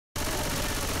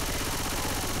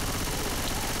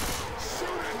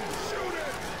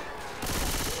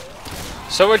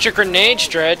So would your grenades,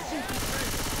 Dread.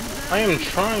 I am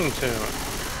trying to.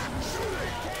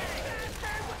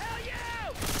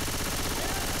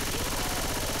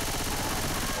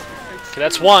 Okay,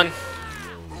 that's one.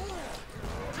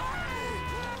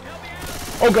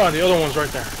 Oh god, the other one's right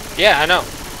there. Yeah, I know.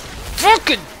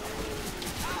 Fucking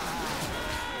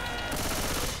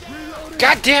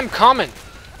goddamn common.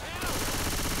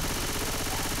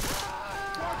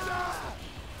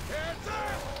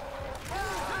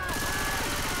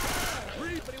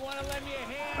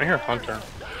 I hear Hunter.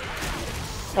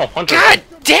 Oh, Hunter. God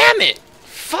damn it!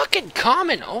 Fucking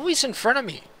common, always in front of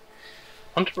me.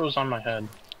 Hunter was on my head.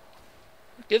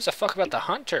 Who gives a fuck about the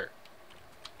hunter?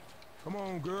 Come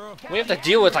on, girl. We have to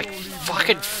deal with like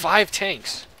fucking 5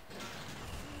 tanks.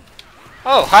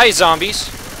 Oh, hi zombies.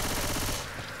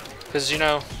 Because, you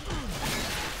know,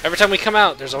 every time we come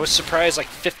out, there's always surprise like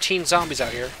 15 zombies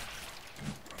out here.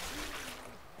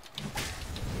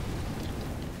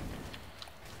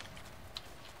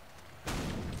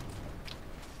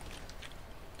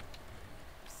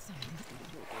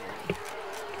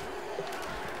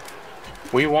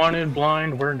 We wanted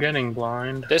blind, we're getting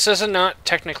blind. This is not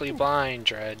technically blind,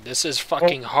 Dread. This is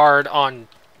fucking hard on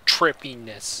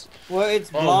trippiness. Well, it's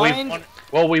blind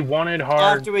We wanted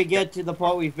hard. after we get to the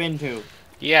part we've been to.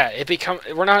 Yeah,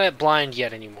 we're not at blind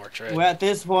yet anymore, Dread. Well, at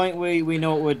this point, we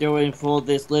know what we're doing for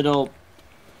this little,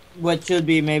 what should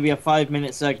be maybe a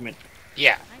 5-minute segment.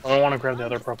 Yeah. I don't want to grab the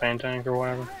other propane tank or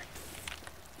whatever.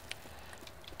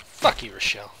 Fuck you,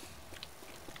 Rochelle.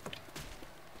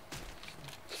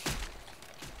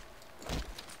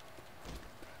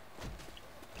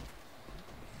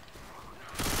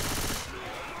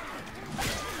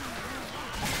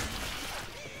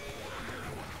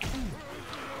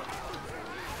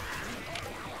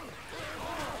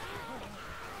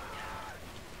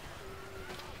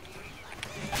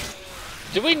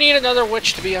 Do we need another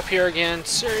witch to be up here again?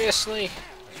 Seriously?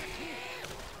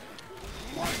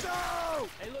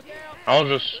 I'll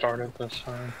just start it this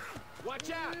time.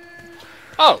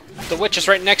 Oh, the witch is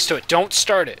right next to it. Don't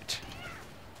start it.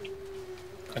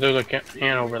 There's a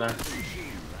can over there.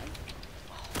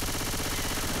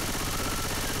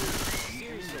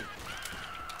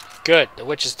 Good, the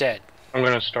witch is dead. I'm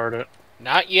gonna start it.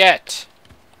 Not yet.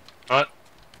 What?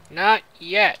 Not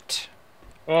yet.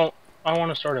 Well, I want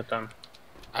to start it then.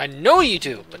 I know you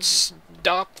do, but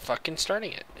stop fucking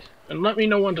starting it. And let me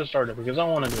know when to start it, because I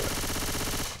want to do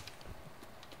it.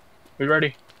 We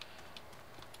ready?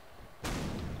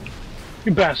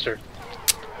 You bastard.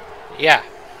 Yeah.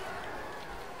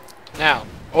 Now,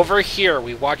 over here,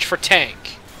 we watch for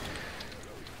tank.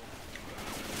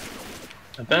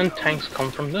 And then tanks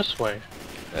come from this way.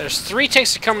 There's 3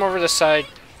 tanks that come over the side,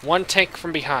 1 tank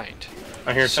from behind.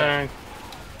 I hear tank.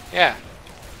 Yeah.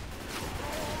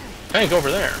 Tank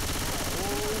over there.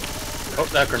 Oh,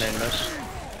 that grenade missed.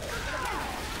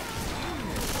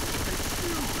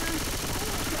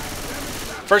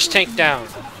 First tank down.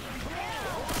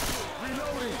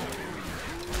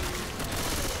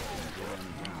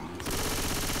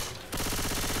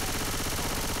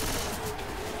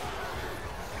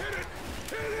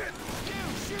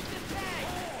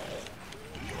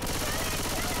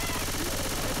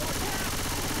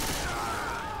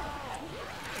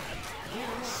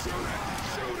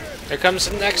 Here comes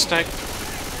the next tank.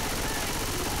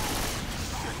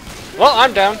 Well,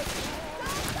 I'm down.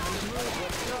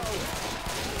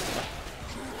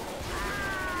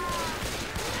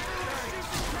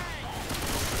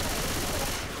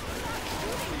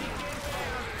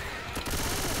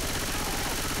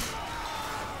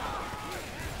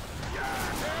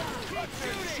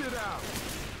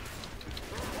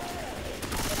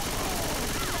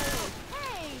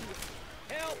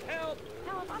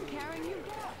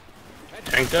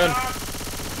 Tank dead.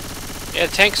 Yeah,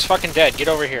 the tank's fucking dead. Get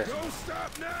over here.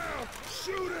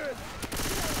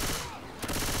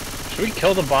 Should we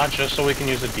kill the bot just so we can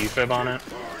use a defib on it?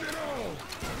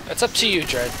 That's up to you,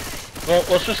 Dread. Well,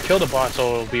 let's just kill the bot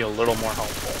so it'll be a little more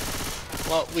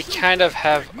helpful. Well, we kind of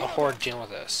have a horde dealing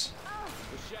with us.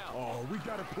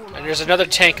 And there's another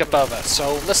tank above us,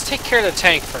 so let's take care of the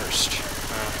tank first.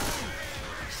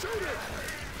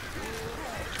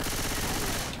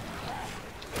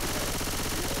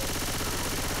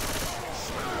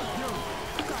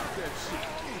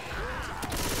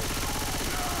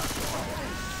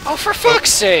 Oh, for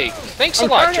fuck's sake! Thanks a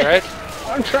lot, Dread.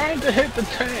 I'm trying to hit the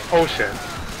tank. Oh shit.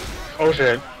 Oh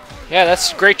shit. Yeah,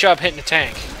 that's a great job hitting the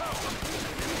tank.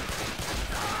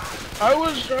 I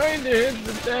was trying to hit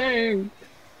the tank.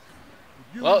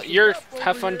 Well,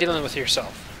 have fun dealing with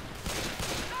yourself.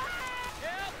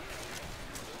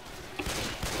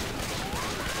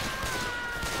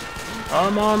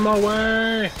 I'm on my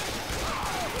way.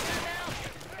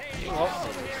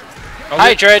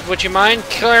 Hi, Dread. Would you mind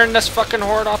clearing this fucking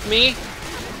horde off me?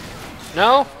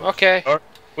 No? Okay.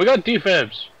 We got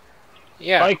defibs.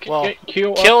 Yeah. Mike, Well,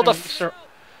 kill kill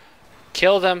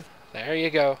them. There you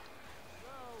go.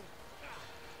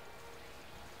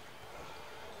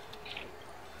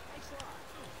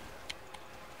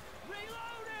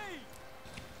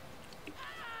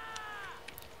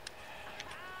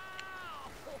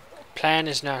 Plan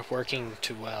is not working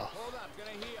too well.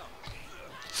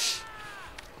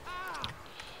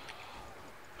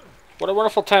 What a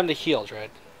wonderful time to heal,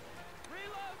 Dread.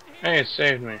 Hey, it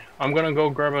saved me. I'm gonna go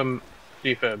grab a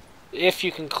defib. If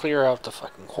you can clear out the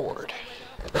fucking horde.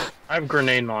 I have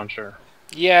grenade launcher.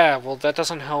 Yeah, well that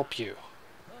doesn't help you.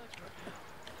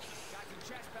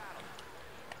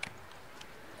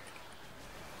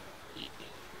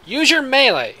 Use your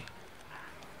melee.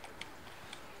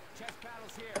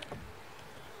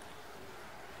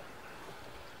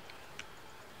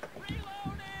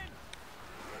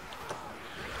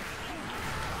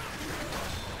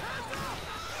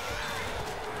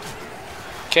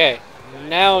 Okay,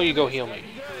 now you go heal me.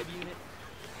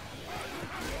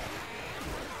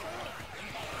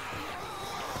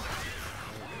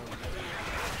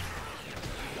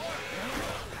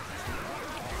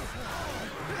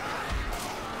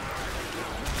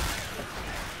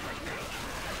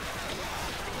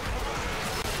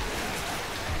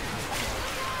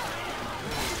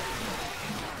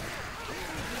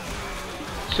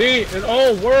 See, it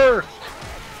all worked.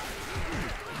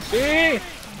 See,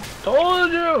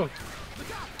 told you.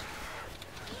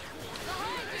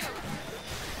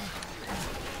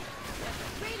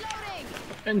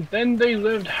 And then they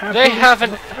lived happily. They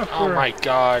haven't. Oh my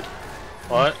god.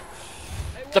 What?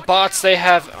 The bots, they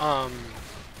have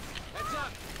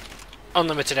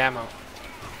unlimited ammo.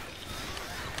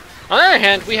 On the other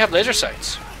hand, we have laser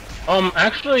sights.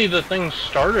 Actually, the thing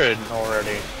started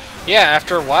already. Yeah,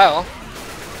 after a while.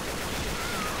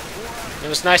 It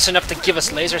was nice enough to give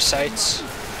us laser sights.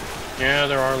 Yeah,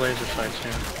 there are laser sights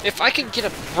here. If I could get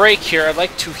a break here, I'd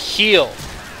like to heal.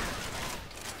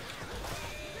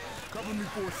 Cover me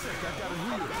for a sec. I gotta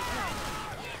heal.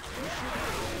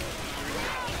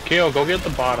 Keo, go get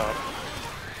the bot up.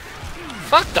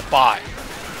 Fuck the bot.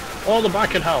 Well, the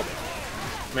bot can help.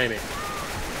 Maybe.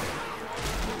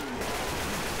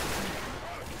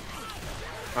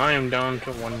 I am down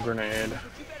to one grenade.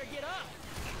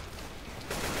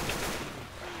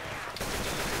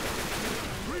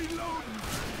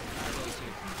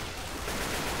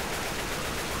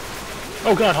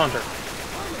 Oh god, Hunter.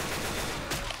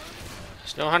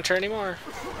 There's no hunter anymore.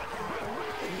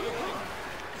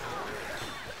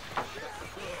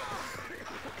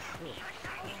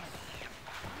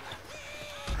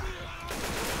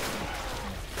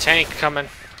 Tank coming.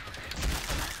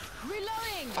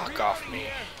 Fuck off me.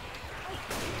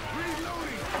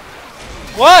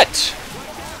 What?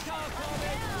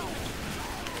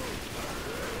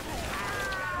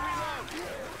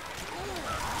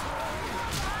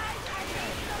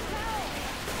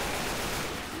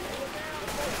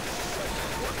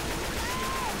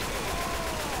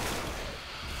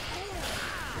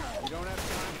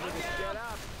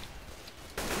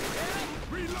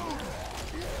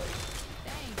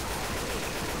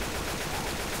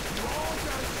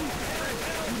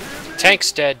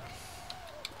 Tank's dead.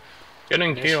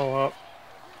 Getting Keo up.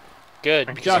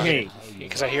 Good. Jockey.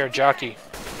 Because I hear a jockey.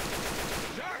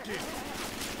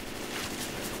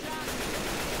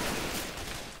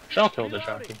 Shall kill the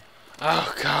jockey.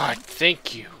 Oh god,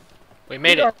 thank you. We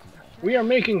made it. We are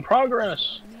making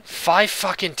progress. 5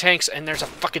 fucking tanks and there's a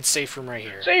fucking safe room right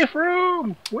here. Safe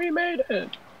room! We made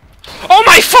it! Oh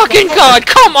my fucking god,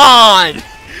 come on!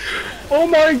 Oh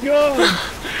my god!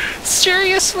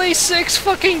 Seriously, 6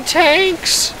 fucking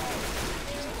tanks?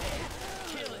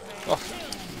 Oh,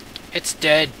 it's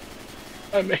dead.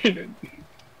 I made it.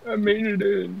 I made it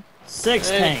in. 6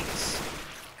 tanks.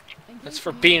 That's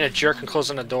for being a jerk and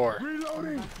closing the door.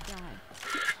 Reloading.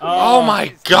 Oh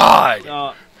my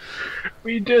god!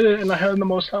 We did it, and I had the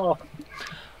most health.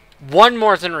 1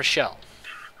 more than Rochelle.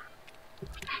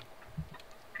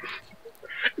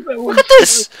 Look Look at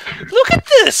this! Look at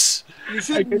this! You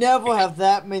should never have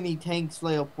that many tank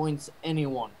slayer points,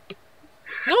 anyone.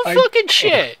 No fucking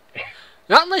shit!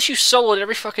 Not unless you soloed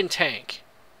every fucking tank.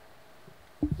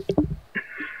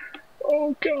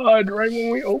 Oh god, right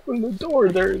when we opened the door,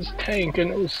 there's tank,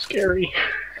 and it was scary.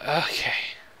 Okay.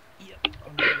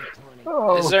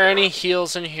 Oh. Is there any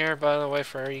heals in here, by the way,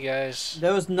 for you guys?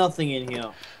 There was nothing in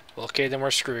here. Okay, then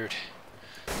we're screwed.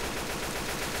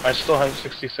 I still have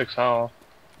 66 health.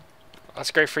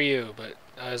 That's great for you, but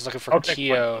I was looking for I'll take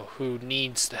Keo, who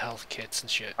needs the health kits and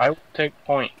shit. I will take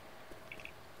point.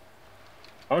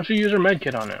 Why don't you use her med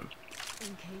kit on him? In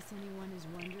case anyone is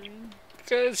wondering,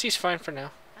 Because he's fine for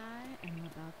now. I am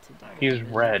about to die. He's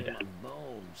red.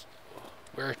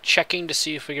 We're checking to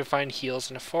see if we can find heals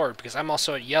in a forward, because I'm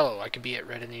also at yellow. I could be at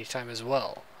red at any time as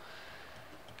well.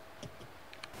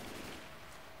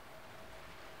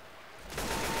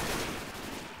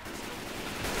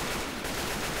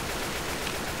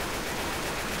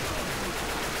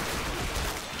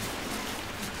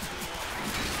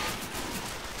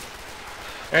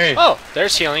 Hey, Oh,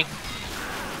 there's healing.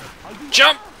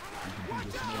 Jump!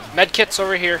 Medkits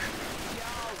over here.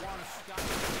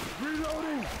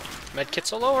 Reloading.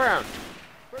 Medkits all around.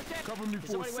 Cover me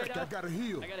for a sec. I gotta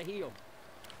heal.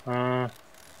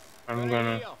 I'm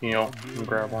gonna heal and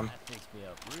grab one.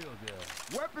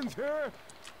 Weapons here.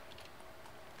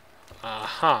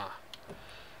 Uh-huh.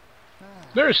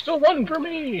 There's still one for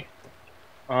me.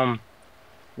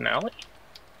 Nally?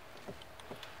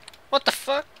 What the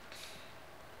fuck?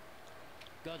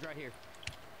 Guns right here.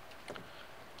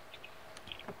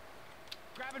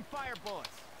 Grabbing fire bullets.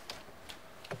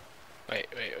 Wait.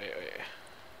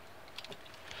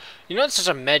 You know there's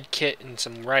a med kit and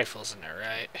some rifles in there,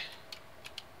 right?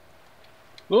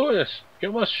 Lewis,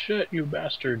 give us shit, you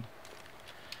bastard.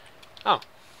 Oh.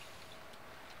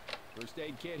 First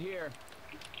aid kit here.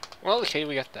 Well, okay,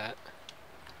 we got that.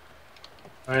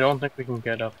 I don't think we can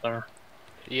get up there.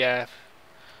 Yeah.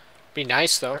 Be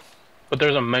nice, though. But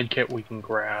there's a med kit we can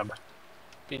grab.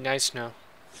 Be nice, no.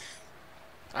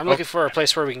 I'm looking for a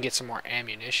place where we can get some more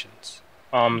ammunitions.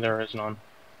 There is none.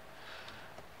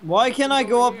 Why can't I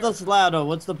go up this ladder?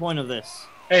 What's the point of this?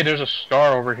 Hey, there's a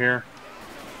star over here.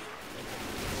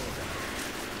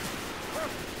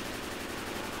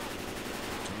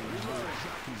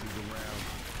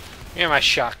 Yeah, my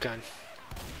shotgun.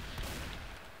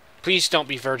 Please don't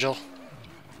be Virgil.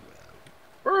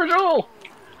 Virgil!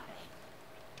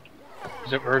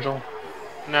 Is it Virgil?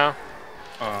 No.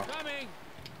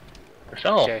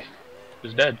 Rochelle Okay.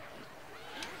 is dead.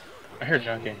 I hear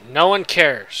Junkie. No one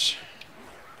cares.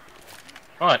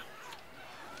 What?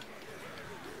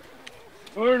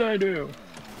 What did I do?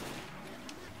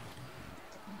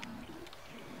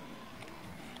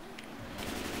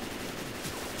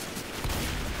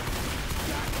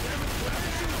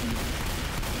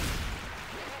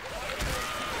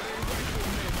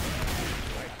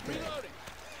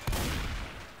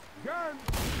 Gun.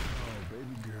 Oh,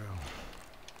 baby girl.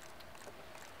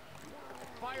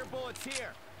 Fire bullets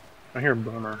here. I hear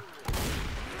Boomer.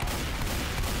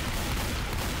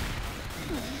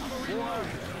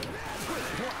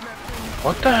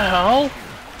 What the hell?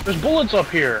 There's bullets up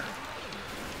here.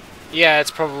 Yeah,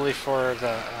 it's probably for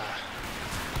the...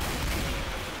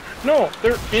 No,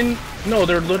 they're in. No,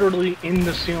 they're literally in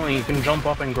the ceiling. You can jump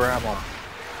up and grab them.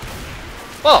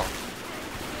 Well,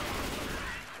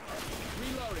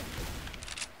 Reloading.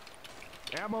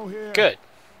 Ammo here. good.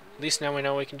 At least now we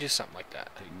know we can do something like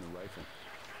that. Taking the rifle.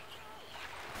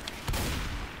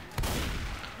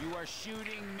 You are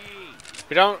shooting me.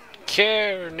 We don't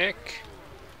care, Nick.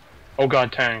 Oh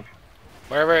god, tank.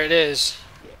 Wherever it is.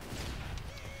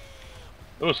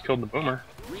 Those killed the Boomer.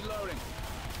 Reloading.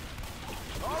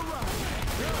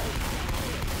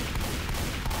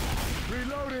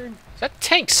 Reloading. Is that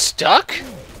tank stuck?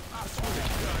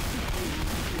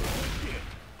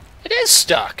 It is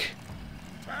stuck.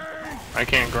 I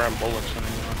can't grab bullets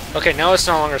anymore. Okay, now it's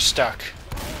no longer stuck.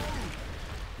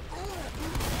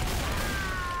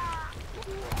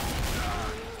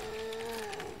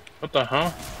 What the hell?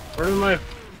 Where did my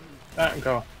bat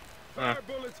go? Fire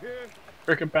bullets here.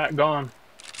 Frickin' bat gone.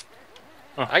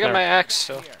 Oh, I got there. my axe,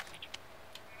 so...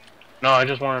 No, I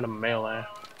just wanted a melee.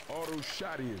 Auto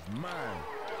shotty is mine.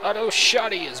 Auto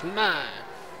shotty is mine.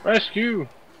 Rescue!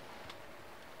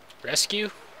 Rescue?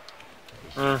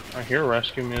 I hear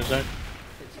rescue music.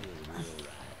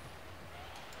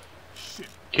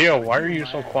 Keo, why are you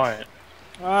so quiet?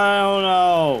 I don't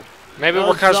know. Maybe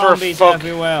Those because we're zombies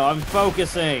everywhere. I'm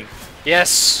focusing.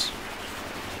 Yes.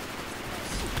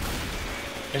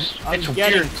 I'm It's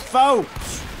getting weird.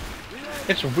 focused.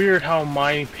 It's weird how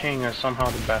my ping is somehow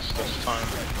the best this time.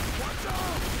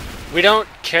 We don't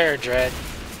care, Dread.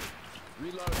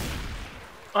 Reloading.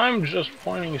 I'm just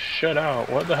pointing shit out.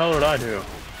 What the hell did I do?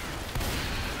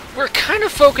 We're kind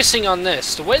of focusing on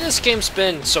this. The way this game's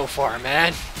been so far,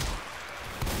 man.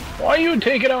 Why you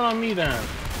take it out on me then?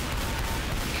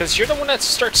 Because you're the one that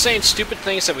starts saying stupid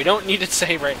things that we don't need to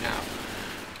say right now.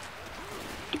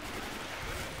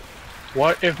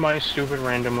 What if my stupid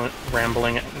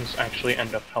rambling actually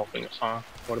end up helping us, huh?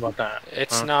 What about that?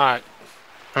 It's huh? not.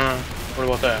 What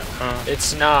about that?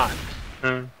 It's not.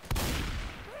 Huh?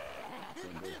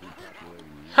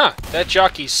 Huh, that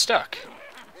jockey's stuck.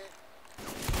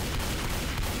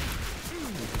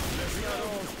 Let's not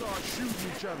all start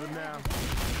shooting each other now.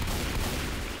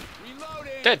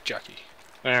 Reloading. Dead jockey.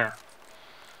 There.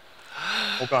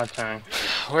 Oh god, tank.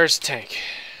 Where's the tank?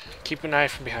 Keep an eye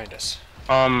from behind us.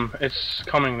 It's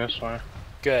coming this way.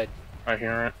 Good. I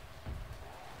hear it.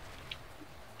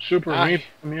 Super Aye. Meat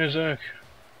music.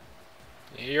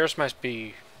 Yours must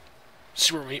be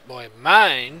Super Meat Boy.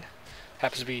 Mine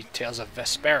happens to be Tales of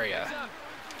Vesperia.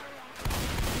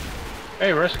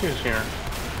 Hey, rescue's here.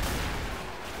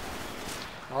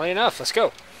 Well enough, let's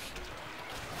go.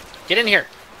 Get in here.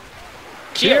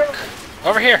 Here. Kyoke,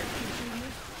 over here.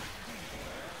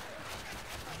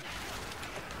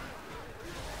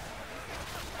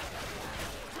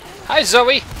 Hi,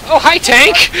 Zoe. Oh, hi,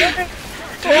 Tank.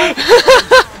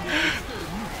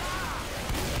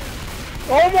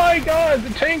 Oh my god, the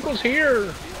tank was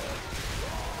here!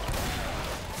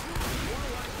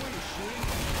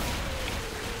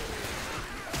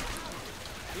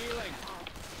 Healing.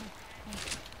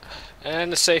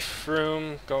 And the safe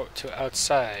room, go to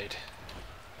outside.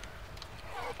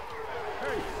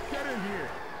 Hey, get in here.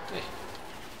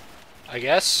 I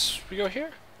guess we go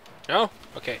here? No?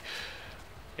 Okay.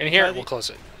 In here, we'll close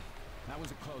it. That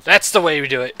was a close. That's the way we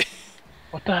do it.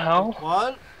 What the hell?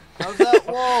 What? How's that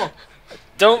walk?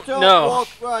 Don't Don't know. walk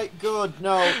right. Good.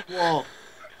 No. Walk.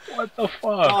 What the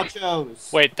fuck?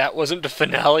 Nachos. Wait, that wasn't the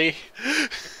finale?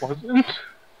 Wasn't?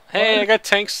 Hey, I got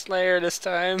Tank Slayer this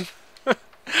time.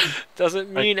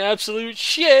 Doesn't mean absolute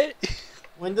shit.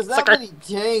 When there's that Sucker. many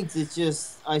tanks, it's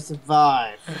just I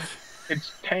survive.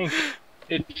 It's tank.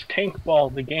 It's tank ball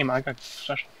the game. I got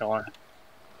special killer.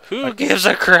 Who gives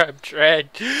a crap, Dread?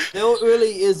 There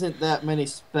really isn't that many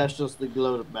specials to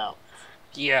gloat about.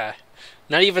 Yeah.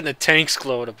 Not even the tanks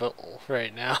gloatable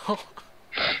right now.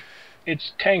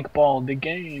 It's tank ball the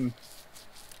game.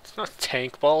 It's not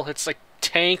tank ball, it's like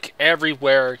tank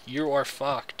everywhere. You are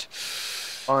fucked.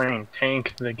 Fine,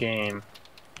 tank the game.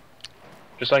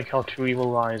 Just like how Two Evil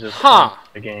Lies is Huh. tank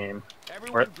the game.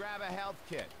 Everyone Where- grab a health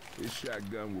kit. This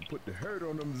shotgun will put the hurt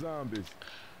on them zombies.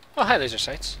 Oh, hi, laser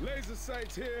sights. Laser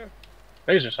sights here.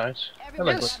 Laser sights. I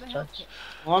like Yes. laser sights.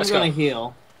 Well, I'm Let's gonna go.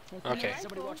 heal. Okay.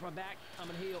 Somebody watch my back. I'm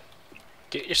gonna heal.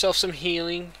 Get yourself some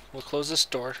healing. We'll close this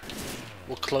door.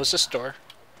 We'll close this door.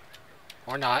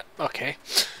 Or not. Okay.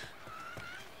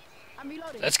 I'm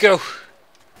reloading. Let's go.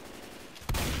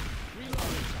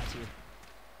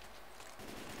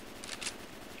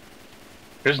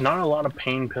 There's not a lot of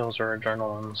pain pills or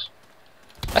adrenalines.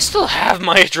 I still have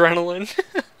my adrenaline.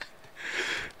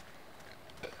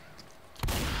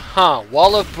 Huh,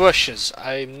 wall of bushes.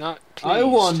 I'm not pleased. I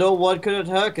wonder what could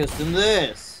attack us in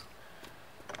this.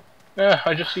 Yeah,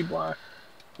 I just see black.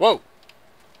 Whoa.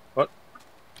 What?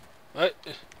 What?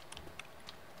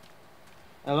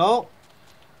 Hello?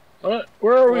 What?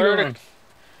 Where are we Where going?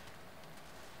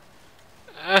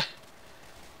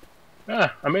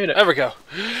 Yeah, I made it. There we go.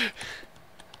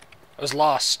 I was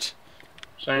lost.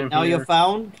 Same Now here. you're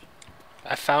found?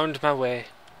 I found my way.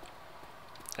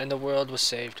 And the world was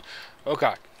saved. Oh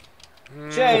god.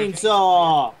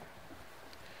 Chainsaw!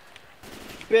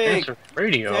 Big, It's a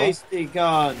radio. tasty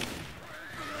gun.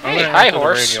 I'm Hey, gonna hi, answer the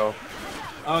horse. Radio.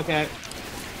 Okay.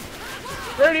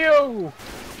 Radio!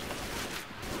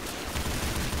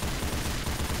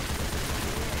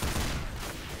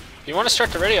 If you want to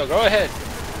start the radio, go ahead.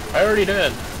 I already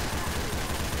did.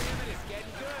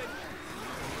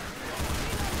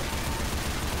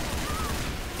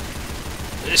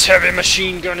 This heavy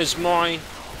machine gun is mine.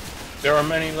 There are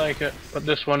many like it, but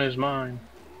this one is mine.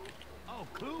 Oh,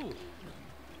 cool.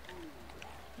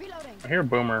 Reloading. I hear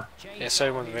Boomer. Yes, I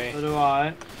want me. So do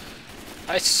I.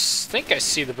 I think I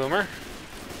see the boomer.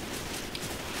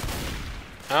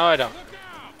 No, I don't.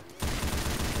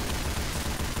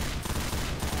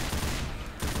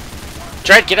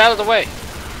 Dread, get out of the way.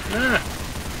 Ah.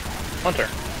 Hunter.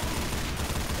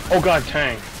 Oh god,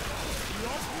 tank.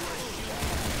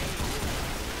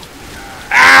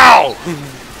 Ow!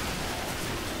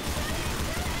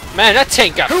 Man, that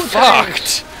tank got Two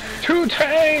fucked. 2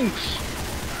 tanks!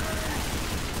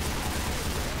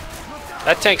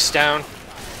 That tank's down.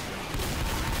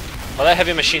 Well, that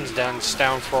heavy machine's down. It's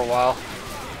down for a while.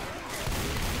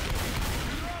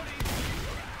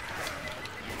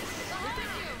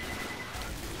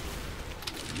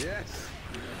 Yes.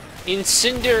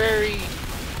 Incendiary.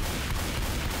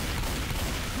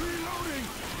 Reloading.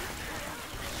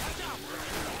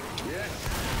 Yes.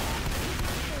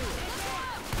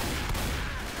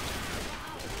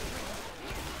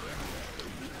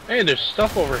 Hey, there's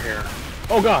stuff over here.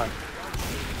 Oh god!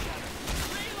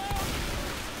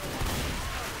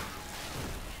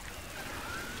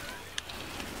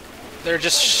 They're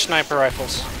just sniper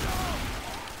rifles.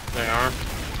 They are.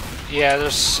 Yeah,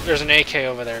 there's an AK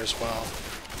over there as well.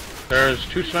 There's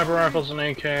 2 sniper rifles and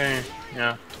AK.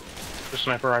 Yeah. 2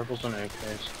 sniper rifles and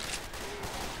AKs.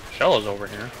 Shell is over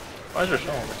here. Why is there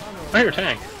Shell over here? I hear a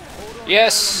tank.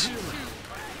 Yes!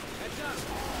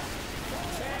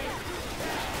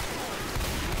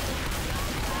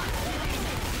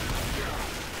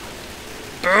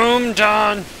 Boom,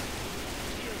 done!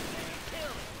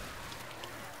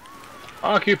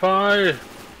 Occupied!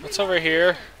 What's over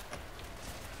here?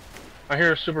 I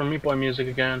hear Super Meat Boy music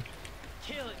again.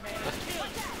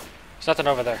 There's nothing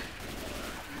over there.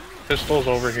 Pistols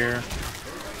over here.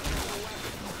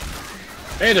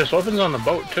 Hey, there's weapons on the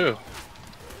boat too.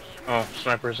 Oh,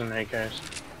 snipers and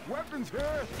AKs. Weapons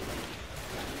here.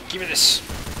 Give me this.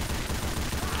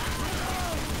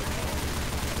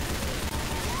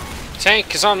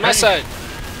 Tank is on my side.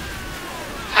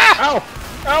 Ow!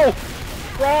 Ow!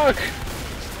 Rock!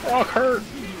 Rock hurt!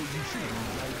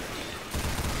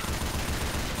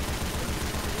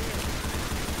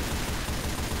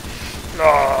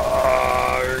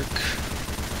 Narc.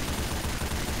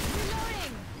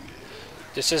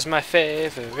 This is my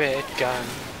favorite gun.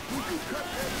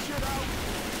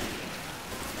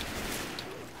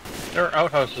 There are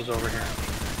outhouses over here.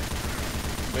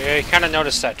 We kind of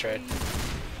noticed that, Trade.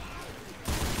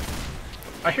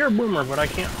 I hear a boomer, but I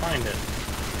can't find it.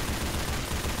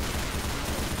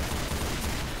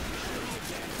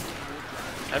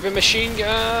 Every machine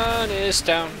gun is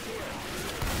down.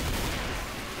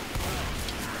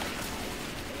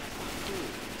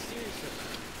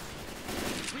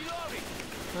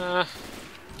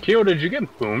 Kyo, did you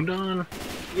get boomed on?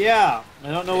 Yeah,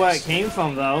 I don't know where it came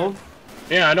from though.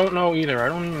 Yeah, I don't know either. I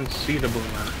don't even see the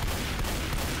boomer.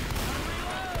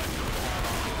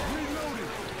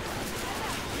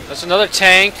 That's another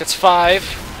tank. That's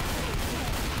 5.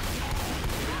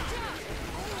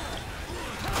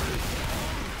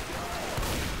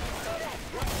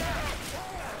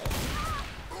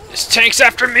 This tank's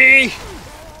after me!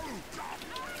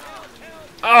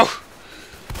 Oh!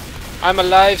 I'm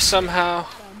alive somehow.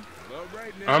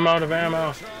 I'm out of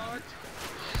ammo.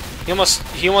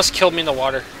 He almost killed me in the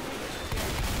water.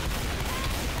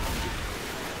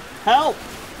 Help!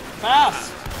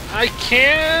 Fast! I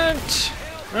can't!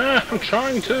 Ah, I'm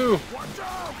trying to.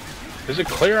 Is it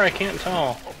clear? I can't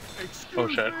tell. Oh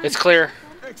shit. It's clear.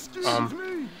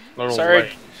 Little Sorry.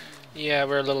 late. Yeah,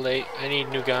 we're a little late. I need a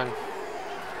new gun.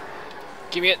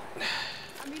 Give me it.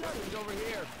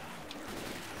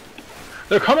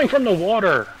 They're coming from the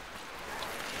water.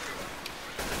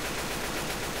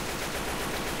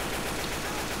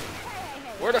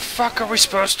 Where the fuck are we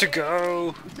supposed to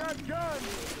go?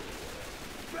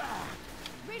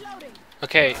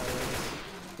 Okay.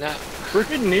 Now,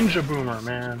 Freaking ninja boomer,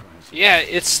 man. yeah,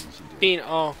 it's being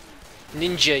all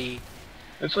ninja-y.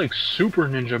 It's like super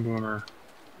ninja boomer.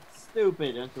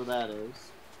 Stupid, that's what that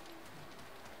is.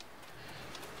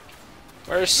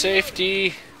 Where's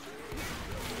safety?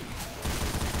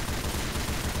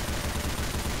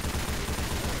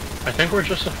 I think we're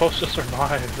just supposed to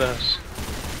survive this.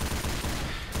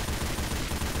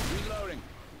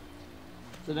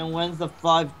 So then when's the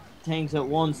 5 tanks at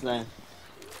once then?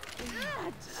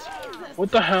 What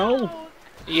the hell?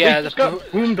 Yeah, We just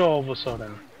got boomed all of a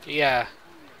sudden. yeah.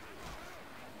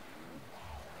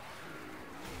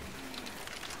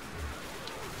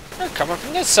 They're coming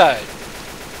from this side.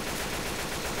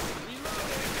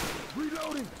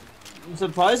 I'm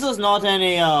surprised there's not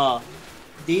any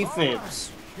defibs.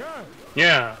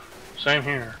 Yeah, same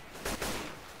here.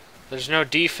 There's no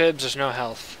defibs, there's no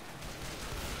health.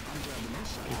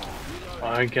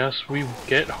 I guess we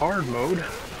get hard mode.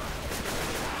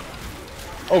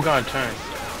 Oh god, tank.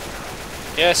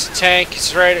 Yes, tank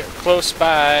is right close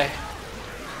by.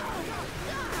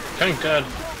 Tank dead.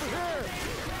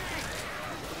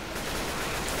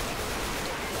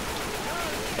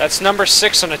 That's number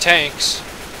 6 on the tanks.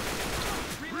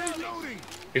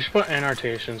 You should put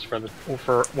annotations for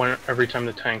when every time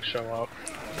the tanks show up.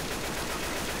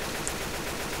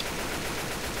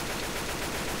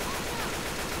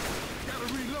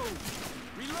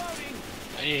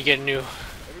 I need to get a new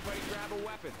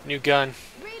gun.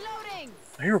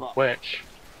 I hear a witch.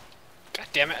 God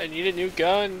damn it, I need a new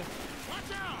gun.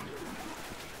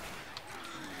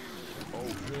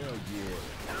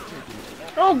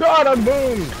 Oh god, I'm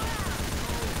boomed!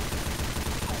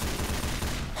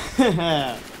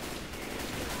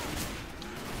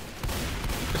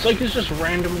 It's like it's just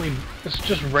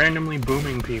randomly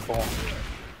booming people.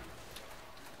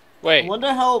 I Wait.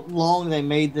 wonder how long they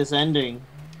made this ending.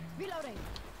 Reloading.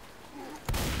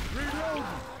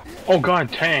 Oh god,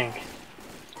 tank.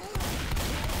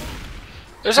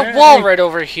 There's a Tank. wall right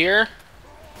over here.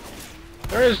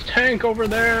 There is tank over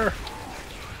there.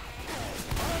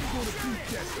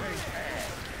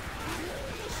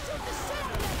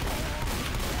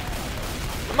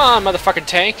 Come on, motherfucking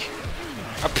tank.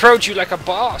 Approach you like a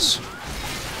boss.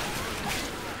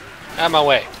 Out of my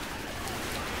way.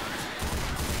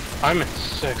 I'm at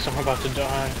 6. I'm about to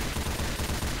die.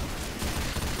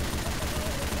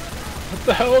 What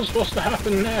the hell is supposed to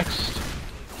happen next?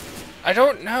 I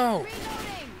don't know.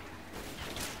 Reloading.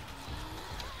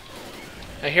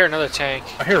 I hear another tank.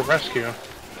 I hear rescue.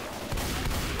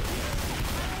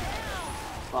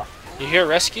 You hear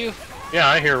rescue? Yeah,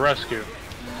 I hear rescue.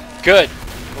 Good.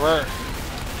 We're...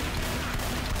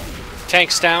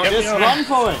 Tank's down. Yep. Just run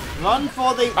for it. Run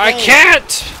for the I thing.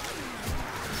 can't!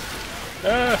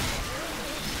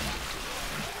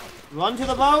 Run to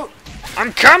the boat.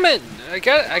 I'm coming! I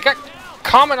got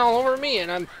common all over me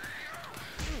and I'm...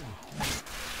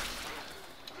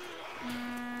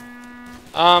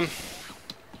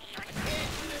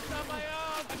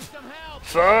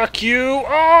 Fuck you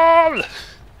all!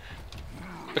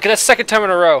 Look at that second time in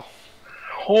a row.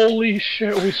 Holy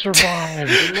shit, we survived.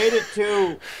 We made it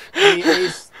to the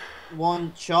ace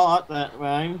one shot that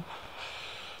time.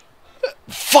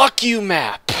 Fuck you,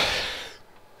 map!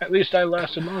 At least I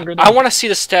lasted longer than I want to see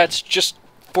the stats just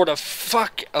for the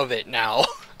fuck of it now.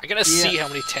 I gotta see Yeah. how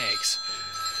many tanks.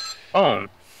 Oh,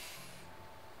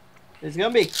 It's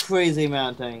gonna be a crazy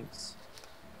amount of tanks.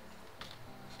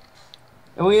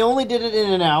 And we only did it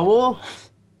in an hour.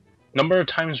 number of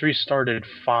times restarted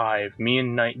 5. Me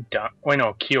and Knight died. Wait,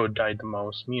 no, Kyo died the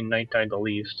most. Me and Knight died the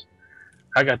least.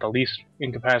 I got the least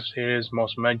incapacitated,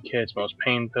 most med kits, most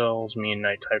pain pills. Me and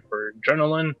Knight died for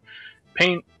adrenaline,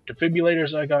 paint,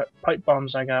 defibrillators. I got pipe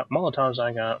bombs. I got Molotovs.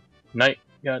 I got Knight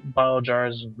got bile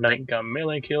jars. Knight got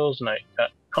melee kills. Knight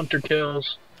got hunter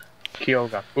kills. Kyo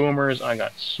got boomers. I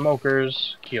got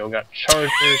smokers. Kyo got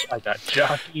chargers. I got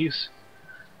jockeys.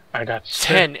 I got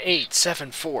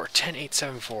 10-8-7-4.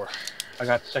 10-8-7-4. I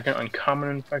got second uncommon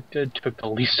infected, took the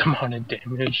least amount of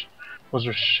damage, was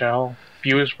Rochelle.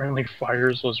 Fewest friendly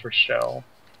fires was Rochelle.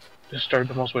 Disturbed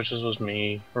the most witches was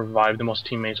me. Revived the most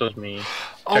teammates was me.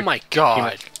 Oh my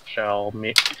god. Rochelle.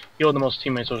 Me. Healed the most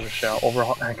teammates was Rochelle.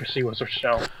 Overall accuracy was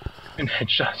Rochelle. And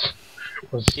headshots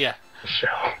was Yeah.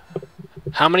 Rochelle.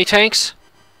 How many tanks?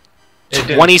 It didn't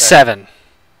say. 27.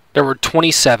 There were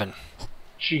 27.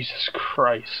 Jesus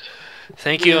Christ.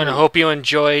 Thank you, and I hope you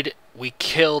enjoyed. We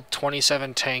killed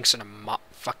 27 tanks in a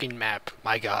fucking map.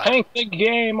 My god. Tank the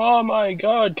game! Oh my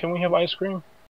god! Can we have ice cream?